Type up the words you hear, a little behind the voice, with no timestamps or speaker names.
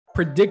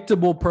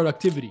predictable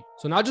productivity.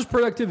 So not just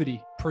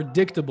productivity,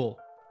 predictable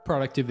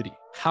productivity.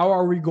 How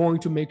are we going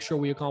to make sure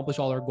we accomplish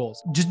all our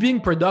goals? Just being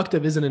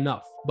productive isn't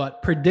enough,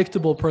 but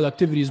predictable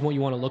productivity is what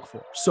you want to look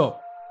for. So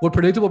what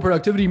predictable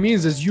productivity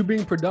means is you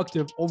being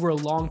productive over a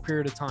long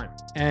period of time.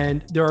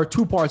 And there are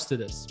two parts to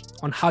this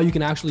on how you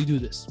can actually do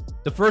this.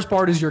 The first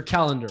part is your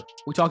calendar.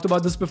 We talked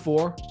about this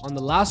before on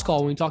the last call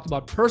when we talked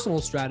about personal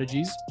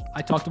strategies.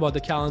 I talked about the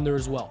calendar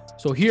as well.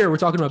 So here we're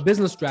talking about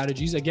business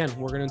strategies. Again,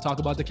 we're going to talk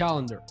about the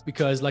calendar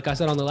because like I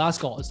said on the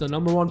last call, it's the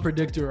number one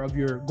predictor of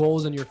your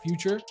goals and your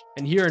future.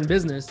 And here in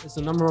business, it's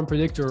the number one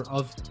predictor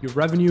of your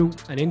revenue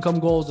and income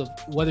goals of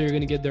whether you're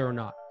going to get there or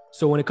not.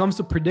 So when it comes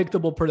to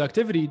predictable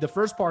productivity, the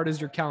first part is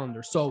your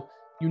calendar. So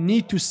you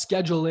need to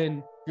schedule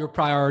in your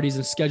priorities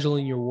and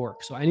scheduling your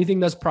work. So anything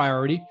that's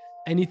priority,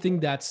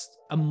 anything that's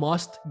a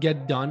must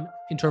get done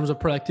in terms of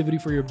productivity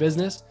for your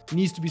business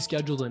needs to be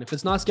scheduled in. If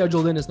it's not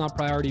scheduled in, it's not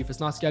priority. If it's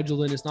not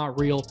scheduled in, it's not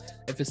real.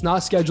 If it's not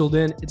scheduled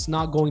in, it's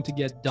not going to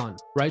get done,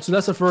 right? So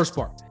that's the first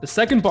part. The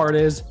second part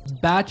is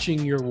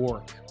batching your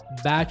work.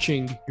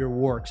 Batching your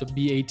work. So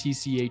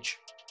BATCHING,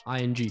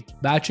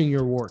 batching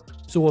your work.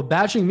 So what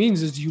batching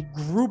means is you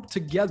group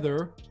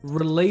together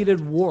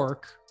related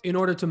work in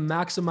order to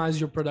maximize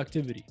your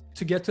productivity,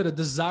 to get to the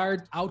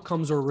desired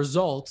outcomes or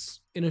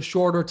results in a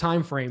shorter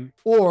time frame,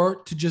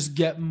 or to just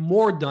get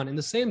more done in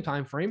the same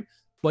time frame,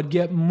 but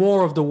get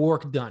more of the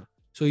work done.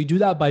 So you do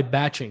that by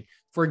batching.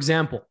 For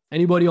example,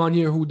 anybody on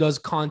here who does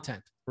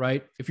content,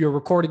 right? If you're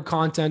recording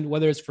content,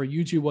 whether it's for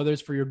YouTube, whether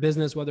it's for your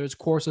business, whether it's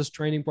courses,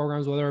 training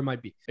programs, whatever it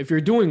might be. If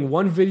you're doing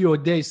one video a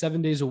day,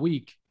 7 days a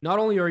week, not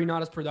only are you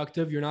not as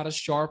productive, you're not as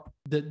sharp,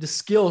 the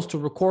skills to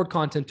record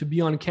content, to be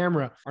on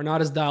camera are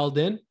not as dialed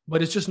in,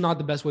 but it's just not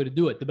the best way to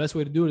do it. The best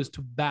way to do it is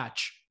to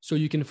batch. So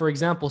you can, for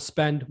example,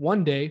 spend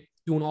one day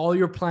doing all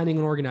your planning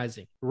and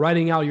organizing,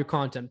 writing out your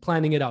content,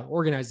 planning it out,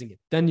 organizing it.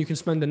 Then you can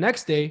spend the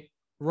next day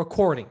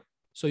recording.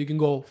 So you can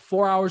go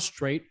 4 hours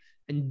straight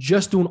and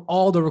just doing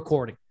all the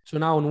recording. So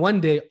now in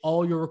one day,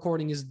 all your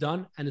recording is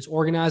done and it's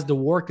organized. The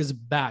work is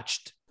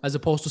batched as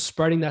opposed to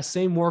spreading that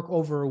same work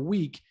over a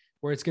week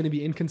where it's going to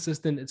be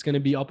inconsistent. It's going to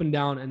be up and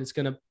down and it's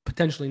going to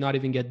potentially not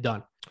even get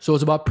done. So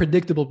it's about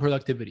predictable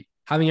productivity.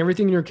 Having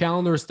everything in your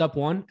calendar is step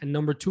one. And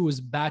number two is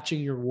batching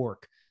your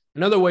work.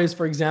 Another way is,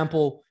 for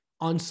example,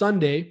 on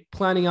Sunday,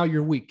 planning out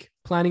your week,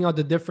 planning out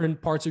the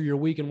different parts of your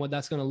week and what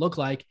that's going to look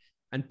like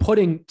and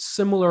putting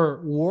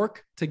similar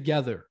work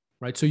together,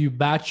 right? So you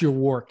batch your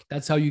work.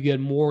 That's how you get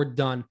more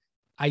done,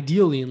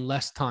 ideally in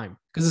less time,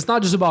 because it's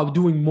not just about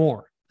doing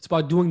more. It's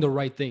about doing the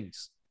right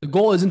things. The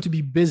goal isn't to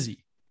be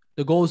busy.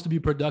 The goal is to be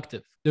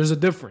productive. There's a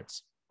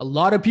difference. A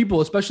lot of people,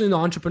 especially in the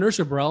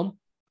entrepreneurship realm,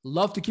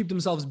 love to keep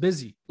themselves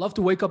busy, love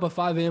to wake up at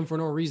 5 a.m. for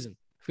no reason.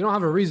 If you don't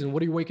have a reason,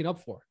 what are you waking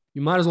up for?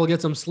 You might as well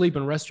get some sleep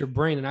and rest your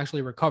brain and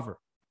actually recover,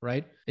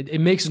 right?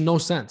 It makes no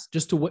sense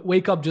just to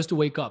wake up, just to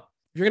wake up.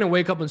 If you're going to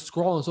wake up and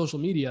scroll on social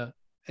media,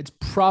 it's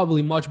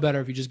probably much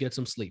better if you just get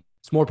some sleep.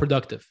 It's more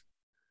productive,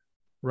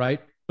 right?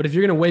 But if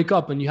you're going to wake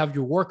up and you have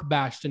your work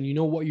batched and you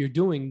know what you're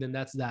doing, then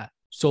that's that.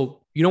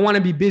 So you don't want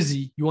to be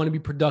busy. You want to be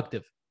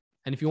productive.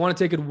 And if you want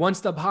to take it one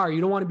step higher,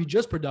 you don't want to be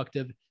just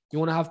productive. You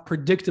want to have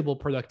predictable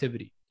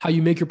productivity. How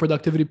you make your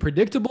productivity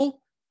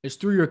predictable is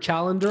through your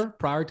calendar,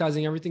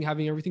 prioritizing everything,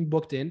 having everything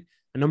booked in.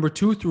 And number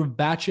two, through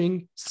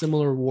batching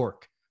similar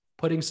work,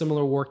 putting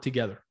similar work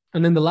together.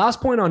 And then the last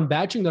point on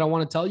batching that I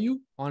want to tell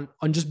you on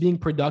just being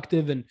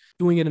productive and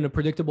doing it in a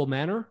predictable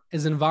manner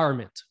is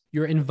environment.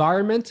 Your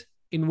environment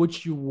in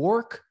which you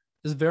work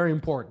is very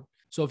important.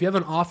 So if you have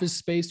an office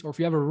space or if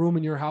you have a room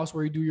in your house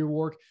where you do your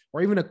work,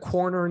 or even a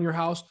corner in your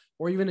house,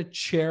 or even a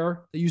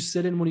chair that you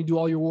sit in when you do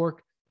all your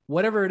work,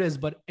 whatever it is,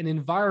 but an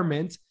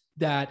environment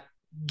that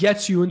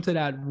gets you into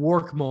that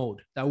work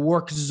mode, that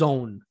work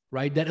zone,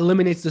 right? That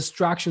eliminates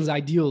distractions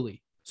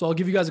ideally. So I'll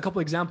give you guys a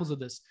couple examples of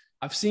this.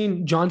 I've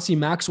seen John C.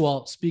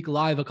 Maxwell speak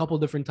live a couple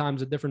of different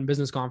times at different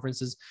business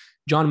conferences.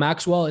 John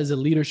Maxwell is a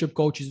leadership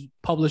coach. He's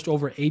published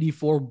over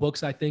 84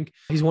 books, I think.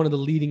 He's one of the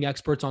leading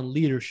experts on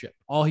leadership.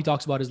 All he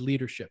talks about is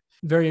leadership.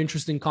 Very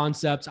interesting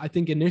concepts. I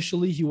think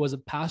initially he was a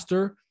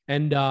pastor.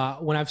 And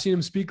when I've seen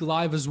him speak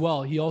live as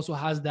well, he also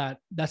has that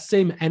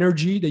same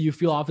energy that you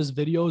feel off his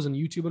videos and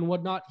YouTube and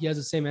whatnot. He has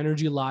the same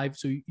energy live.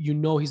 So you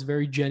know he's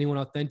very genuine,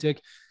 authentic.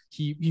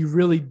 He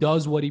really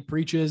does what he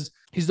preaches.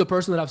 He's the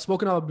person that I've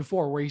spoken about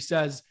before where he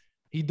says,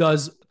 he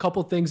does a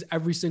couple things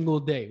every single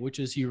day, which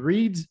is he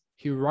reads,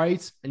 he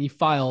writes, and he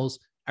files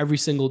every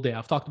single day.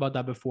 I've talked about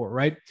that before,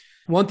 right?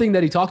 One thing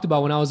that he talked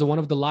about when I was at one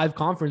of the live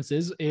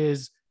conferences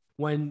is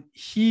when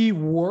he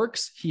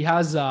works, he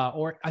has,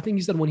 or I think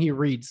he said when he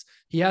reads,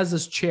 he has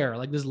this chair,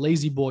 like this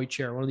lazy boy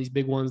chair, one of these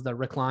big ones that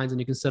reclines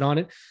and you can sit on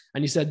it.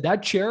 And he said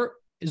that chair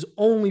is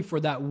only for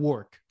that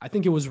work. I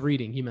think it was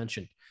reading, he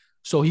mentioned.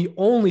 So he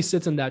only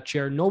sits in that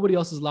chair. Nobody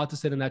else is allowed to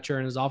sit in that chair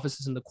in his office.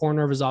 It's in the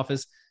corner of his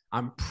office.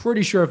 I'm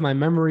pretty sure if my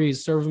memory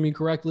is serving me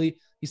correctly,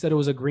 he said it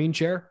was a green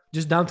chair,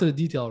 just down to the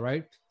detail,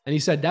 right? And he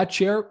said that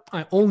chair,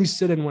 I only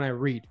sit in when I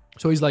read.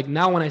 So he's like,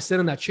 now when I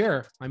sit in that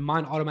chair, my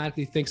mind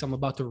automatically thinks I'm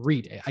about to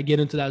read. I get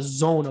into that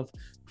zone of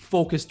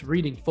focused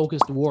reading,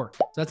 focused work.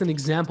 So that's an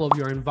example of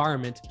your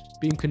environment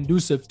being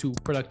conducive to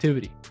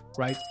productivity,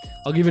 right?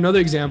 I'll give you another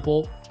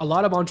example. A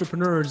lot of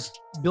entrepreneurs,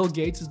 Bill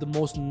Gates is the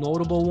most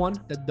notable one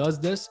that does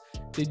this.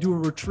 They do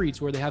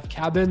retreats where they have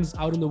cabins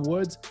out in the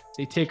woods.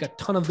 They take a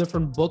ton of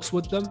different books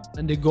with them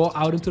and they go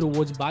out into the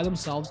woods by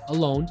themselves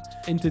alone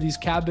into these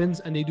cabins,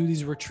 and they do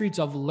these retreats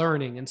of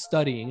learning and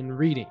studying and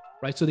reading,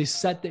 right? So they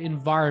set the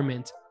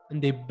environment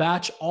and they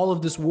batch all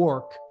of this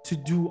work to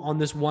do on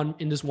this one,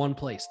 in this one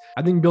place.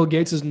 I think Bill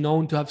Gates is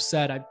known to have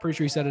said, I'm pretty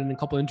sure he said it in a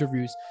couple of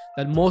interviews,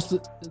 that most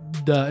of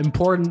the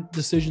important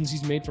decisions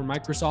he's made for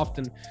Microsoft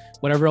and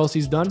whatever else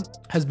he's done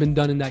has been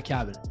done in that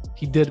cabin.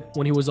 He did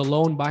when he was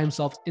alone by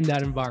himself in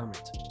that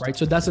environment, right?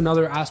 So that's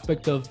another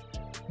aspect of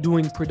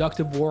doing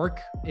productive work,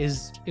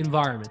 is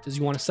environment, is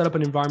you want to set up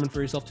an environment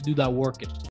for yourself to do that work in.